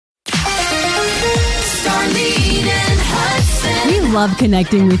love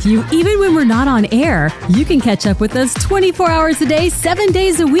connecting with you even when we're not on air. You can catch up with us 24 hours a day, 7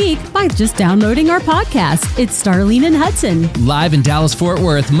 days a week by just downloading our podcast. It's Starlene and Hudson. Live in Dallas-Fort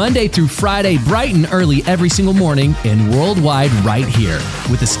Worth, Monday through Friday, bright and early every single morning, and worldwide right here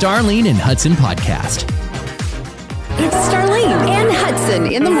with the Starlene and Hudson podcast. It's Starlene and Hudson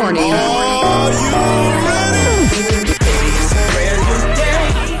in the morning. Are you ready? It's a brand new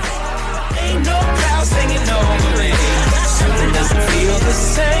day. Ain't no clouds hanging over it. Something doesn't feel the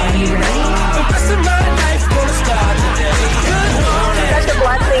same. Are you ready? The rest of my life gonna start today. Good morning. Such a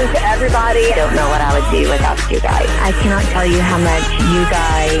blessing to everybody. I don't know what I would do without you guys. I cannot tell you how much you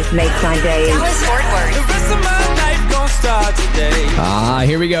guys make my day. The rest of my life gonna start today.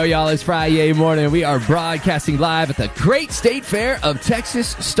 Here we go, y'all. It's Friday morning. We are broadcasting live at the Great State Fair of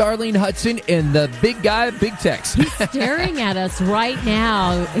Texas. Starlene Hudson and the big guy, Big Tex. He's staring at us right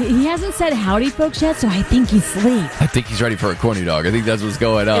now. He hasn't said howdy, folks, yet, so I think he's asleep. I think he's ready for a corny dog. I think that's what's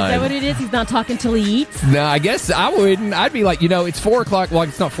going on. Is that what it is? He's not talking till he eats? No, I guess I wouldn't. I'd be like, it's 4 o'clock. Well,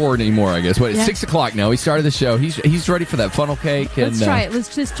 it's not 4 anymore, I guess. What, it's 6 o'clock now. He started the show. He's ready for that funnel cake. And, Let's try it.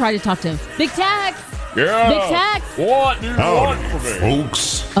 Let's just try to talk to him. Big Tex! Yeah. Big Tex! What do you want from me?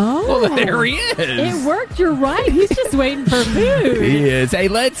 Folks. Oh. Well, there he is. It worked. You're right. He's just waiting for food. He is. Hey,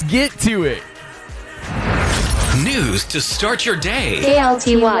 let's get to it. News to start your day.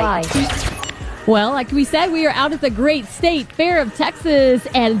 KLTY. Well, like we said, we are out at the Great State Fair of Texas,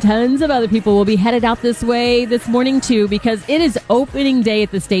 and tons of other people will be headed out this way this morning, too, because it is opening day at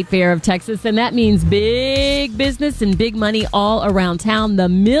the State Fair of Texas, and that means big business and big money all around town. The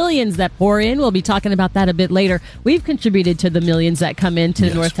millions that pour in, we'll be talking about that a bit later. We've contributed to the millions that come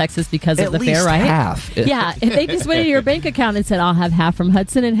into North Texas because of the fair, right? Half. Yeah, if they just went into your bank account and said, I'll have half from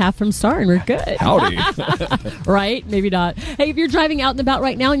Hudson and half from Star, and we're good. Howdy. Right? Maybe not. Hey, if you're driving out and about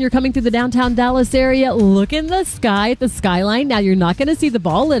right now and you're coming through the downtown Dallas area, look in the sky at the skyline. Now, you're not going to see the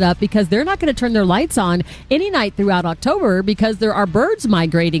ball lit up because they're not going to turn their lights on any night throughout October because there are birds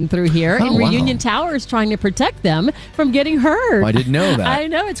migrating through here, and Reunion Tower is trying to protect them from getting hurt. Oh, I didn't know that. I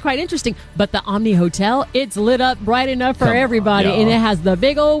know, it's quite interesting. But the Omni Hotel, it's lit up bright enough for everybody, and it has the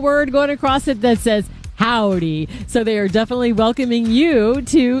big old word going across it that says howdy. So they are definitely welcoming you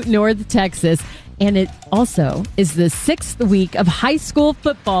to North Texas. And it also is the 6th week of high school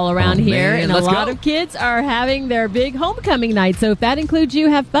football around here. Man, and a lot of kids are having their big homecoming night. So if that includes you,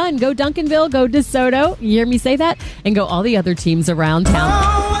 have fun. Go Duncanville, go DeSoto. You hear me say that? And go all the other teams around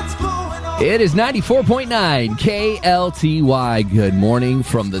town. It is 94.9 KLTY. Good morning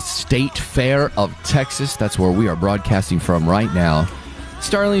from the State Fair of Texas. That's where we are broadcasting from right now.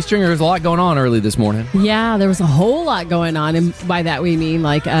 Starlene Stringer, there's a lot going on early this morning. Yeah, there was a whole lot going on. And by that we mean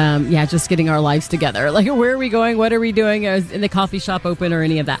just getting our lives together. Like, where are we going? What are we doing? Is the coffee shop open or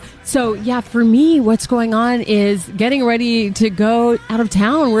any of that? So, yeah, for me, what's going on is getting ready to go out of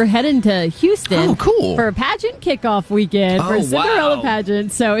town. We're heading to Houston for a pageant kickoff weekend for a Cinderella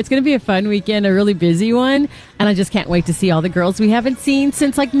pageant. So it's going to be a fun weekend, a really busy one. And I just can't wait to see all the girls we haven't seen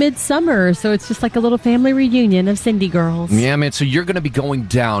since like midsummer. So it's just like a little family reunion of Cindy girls. Yeah, man. So you're going to be going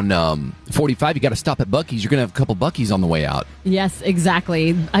down 45. You got to stop at Buc-ee's. You're going to have a couple Buc-ee's on the way out. Yes,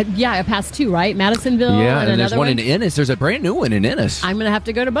 exactly. I passed 2, right? Madisonville. Yeah, and there's another one in Ennis. There's a brand new one in Ennis. I'm going to have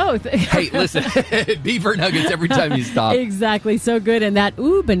to go to both. Hey, listen, beaver nuggets every time you stop. Exactly. So good. And that,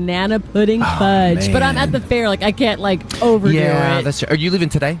 banana pudding fudge. Man. But I'm at the fair. Like, I can't, overdo it. Yeah, that's true. Are you leaving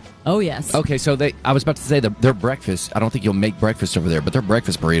today? Oh, yes. Okay, so I was about to say their breakfast, I don't think you'll make breakfast over there, but their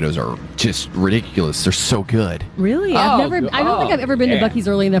breakfast burritos are just ridiculous. They're so good. Really? I don't think I've ever been to Buc-ee's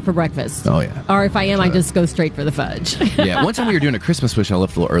early enough for breakfast. Oh, yeah. Or if I am, I just go straight for the fudge. Yeah, one time we were doing a Christmas wish, and I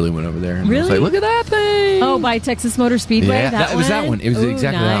left a little early one over there. And really? I was like, look at that thing. Oh, by Texas Motor Speedway? Yeah, it was that one. It was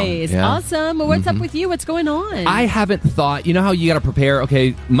exactly that one. Nice. Yeah. Awesome. Well, what's up with you? What's going on? I haven't thought, you know how you got to prepare,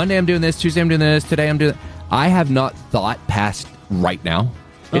 okay, Monday I'm doing this, Tuesday I'm doing this, today I'm doing I have not thought past right now.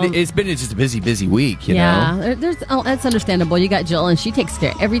 It's been just a busy week, you know? Yeah, that's understandable. You got Jill, and she takes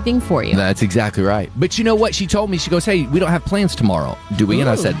care of everything for you. That's exactly right. But you know what? She told me, she goes, hey, we don't have plans tomorrow, do we? Ooh. And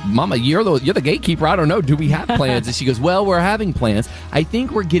I said, Mama, you're the gatekeeper. I don't know. Do we have plans? And she goes, well, we're having plans. I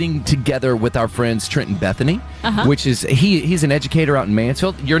think we're getting together with our friends Trent and Bethany, which is, he's an educator out in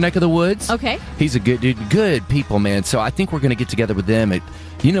Mansfield, your neck of the woods. Okay. He's a good dude, good people, man. So I think we're going to get together with them at,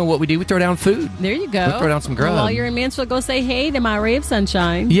 you know what we do? We throw down food. There you go. We throw down some grub. While you're in Mansfield, go say hey to my ray of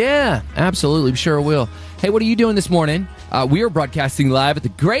sunshine. Yeah, absolutely. We sure will. Hey, what are you doing this morning? We are broadcasting live at the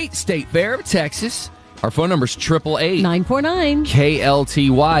Great State Fair of Texas. Our phone number is 888-949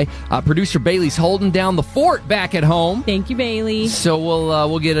 KLTY. Producer Bailey's holding down the fort back at home. Thank you, Bailey. So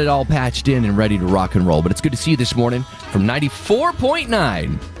we'll get it all patched in and ready to rock and roll. But it's good to see you this morning from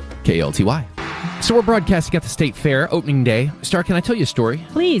 94.9 KLTY. So we're broadcasting at the State Fair, opening day. Star, can I tell you a story?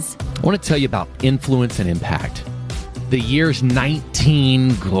 Please. I want to tell you about influence and impact. The year's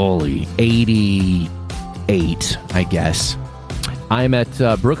 1988, I guess. I'm at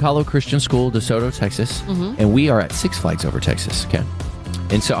Brook Hollow Christian School, DeSoto, Texas, and we are at Six Flags over Texas, okay?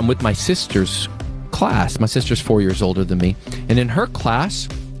 And so I'm with my sister's class. My sister's 4 years older than me. And in her class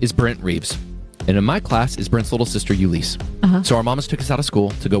is Brent Reeves. And in my class is Brent's little sister, Ulysses. So our mamas took us out of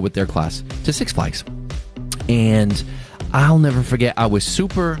school to go with their class to Six Flags. And I'll never forget, I was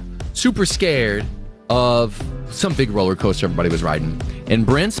super, super scared of some big roller coaster everybody was riding. And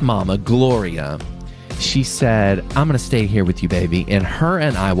Brent's mama, Gloria, she said, I'm going to stay here with you, baby. And her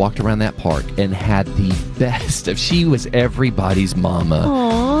and I walked around that park and had the best of, she was everybody's mama.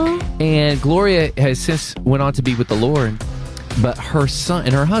 Aww. And Gloria has since went on to be with the Lord, but her son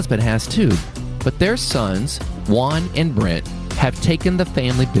and her husband has too. But their sons, Juan and Brent, have taken the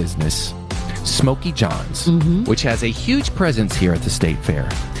family business, Smokey John's, which has a huge presence here at the State Fair.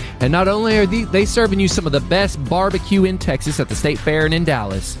 And not only are they serving you some of the best barbecue in Texas at the State Fair and in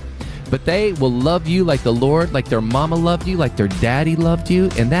Dallas, but they will love you like the Lord, like their mama loved you, like their daddy loved you.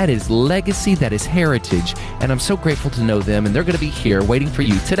 And that is legacy, that is heritage. And I'm so grateful to know them. And they're going to be here waiting for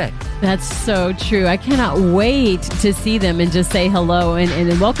you today. That's so true. I cannot wait to see them and just say hello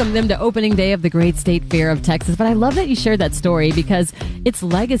and welcome them to opening day of the Great State Fair of Texas. But I love that you shared that story because it's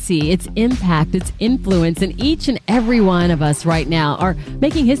legacy, it's impact, it's influence. And each and every one of us right now are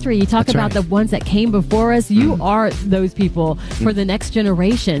making history. You talk about the ones that came before us. You are those people for the next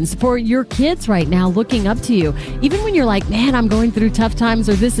generations, for your kids right now looking up to you. Even when you're like, man, I'm going through tough times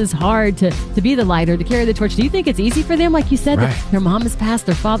or this is hard to be the light or to carry the torch. Do you think it's easy for them? Like you said, that their mom has passed,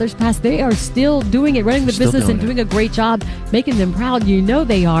 their father's passed. They are still doing it, running the business and doing a great job, making them proud. You know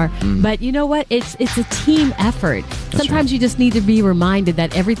they are. But you know what? It's a team effort. Sometimes you just need to be reminded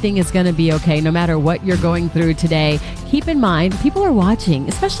that everything is going to be okay no matter what you're going through today. Keep in mind, people are watching,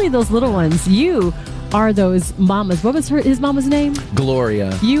 especially those little ones. You are those mamas. What was his mama's name?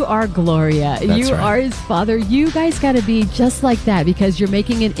 Gloria. You are Gloria. You are his father. You guys got to be just like that because you're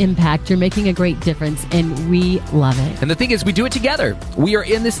making an impact. You're making a great difference, and we love it. And the thing is, we do it together. We are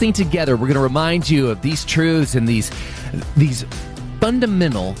in this thing together. We're going to remind you of these truths and these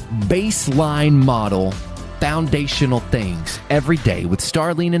fundamental, baseline model, foundational things every day with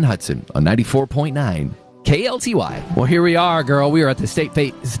Starlene and Hudson on 94.9 KLTY. Well, here we are, girl. We are at the State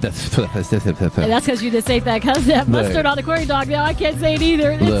Fair. That's because you just ate that mustard on the corny dog. Now I can't say it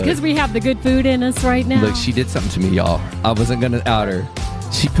either. It's because we have the good food in us right now. Look, she did something to me, y'all. I wasn't going to out her.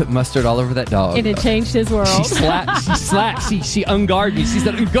 She put mustard all over that dog. And it changed his world. She slapped. She unguarded me. She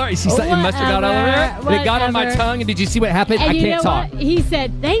said, "Unguard." She slapped mustard got all over there. And it got on my tongue. And did you see what happened? And I can't talk. What? He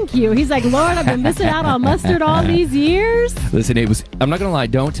said, "Thank you." He's like, "Lord, I've been missing out on mustard all these years." Listen, I'm not going to lie.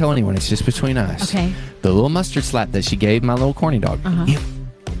 Don't tell anyone. It's just between us. Okay. The little mustard slap that she gave my little corny dog.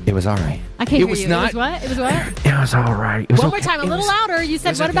 It was all right. I can't hear you. Not, it was what? It was what? It was all right. It was One more time, a little louder. You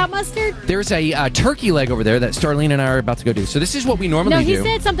said, what about mustard? There's a turkey leg over there that Starlene and I are about to go do. So this is what we normally do. No, he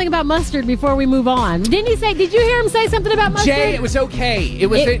said something about mustard before we move on. Didn't he say, did you hear him say something about mustard? Jay, it was okay.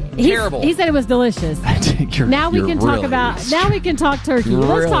 It wasn't terrible. He said it was delicious. Now we can talk turkey.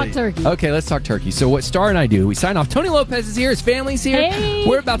 Let's talk turkey. Okay, let's talk turkey. So what Star and I do, we sign off. Tony Lopez is here. His family's here. Hey.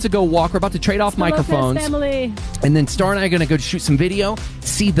 We're about to go walk. We're about to trade off microphones. Lopez family. And then Star and I are going to go shoot some video,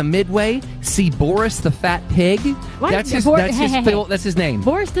 see the Midway, see Boris the fat pig. What? That's his name.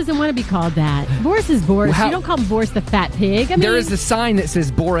 Boris doesn't want to be called that. Boris is Boris. You don't call him Boris the fat pig. I mean, there is a sign that says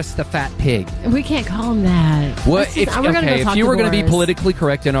Boris the fat pig. We can't call him that. What if you were going to be politically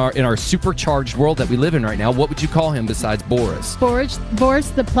correct in our supercharged world that we live in right now, what would you call him besides Boris? Boris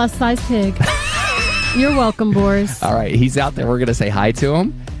the plus size pig. You're welcome, Boris. All right, he's out there. We're going to say hi to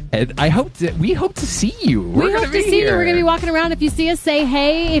him. And we hope to see you. We hope to see you. We're going to be walking around. If you see us, say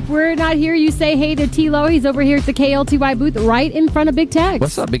hey. If we're not here, you say hey to T-Lo. He's over here at the KLTY booth right in front of Big Tex.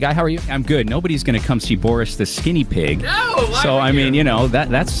 What's up, big guy? How are you? I'm good. Nobody's going to come see Boris the skinny pig. No! So, I mean,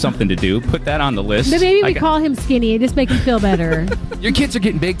 that's something to do. Put that on the list. But maybe we call him skinny and just make him feel better. Your kids are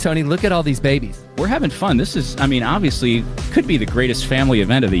getting big, Tony. Look at all these babies. We're having fun. This is, obviously, could be the greatest family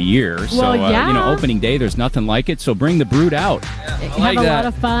event of the year. So, opening day, there's nothing like it. So bring the brood out. Have a lot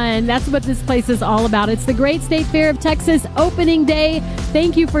of fun. That's what this place is all about. It's the Great State Fair of Texas opening day.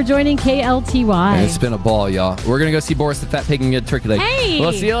 Thank you for joining KLTY. It's been a ball, y'all. We're going to go see Boris the Fat Pig and get a turkey leg. Hey!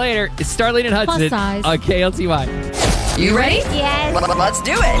 We'll see you later. It's Starlene and Hudson on KLTY. You ready? Yes. Let's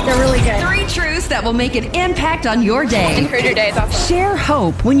do it. They're really good. 3 truths that will make an impact on your day. Improve your day. It's awesome. Share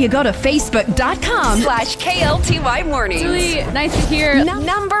hope when you go to Facebook.com/KLTY Mornings. It's really nice to hear.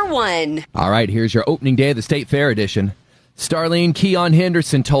 Number 1. All right, here's your opening day of the State Fair edition. Starlene, Keon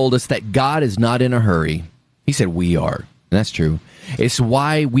Henderson told us that God is not in a hurry. He said we are. And that's true. It's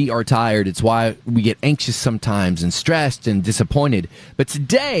why we are tired. It's why we get anxious sometimes and stressed and disappointed. But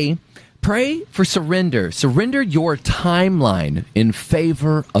today, pray for surrender. Surrender your timeline in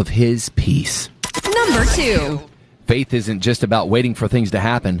favor of his peace. Number 2. Faith isn't just about waiting for things to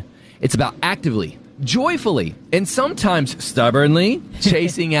happen. It's about actively, joyfully, and sometimes stubbornly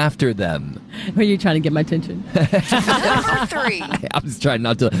chasing after them. Are you trying to get my attention? Number 3. I'm just trying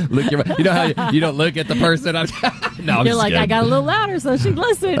not to look your. You know how you don't look at the person. You're like, I got a little louder so she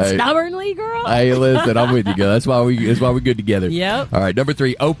listens. Stubbornly, girl. Hey, listen, I'm with you, girl. That's why we're good together. Yep. All right, number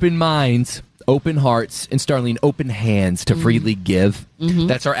 3, open minds, open hearts, and Starlene, open hands to freely give.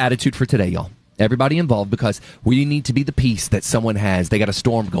 That's our attitude for today, y'all. Everybody involved, because we need to be the peace that someone has. They got a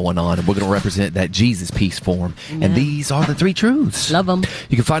storm going on, and we're going to represent that Jesus peace for them. And these are the 3 truths. Love them.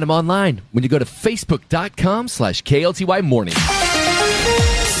 You can find them online when you go to facebook.com/KLTY Morning.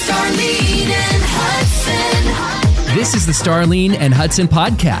 Starlene and Hudson. This is the Starlene and Hudson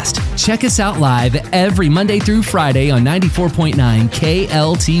podcast. Check us out live every Monday through Friday on 94.9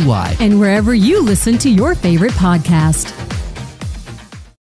 KLTY. And wherever you listen to your favorite podcast.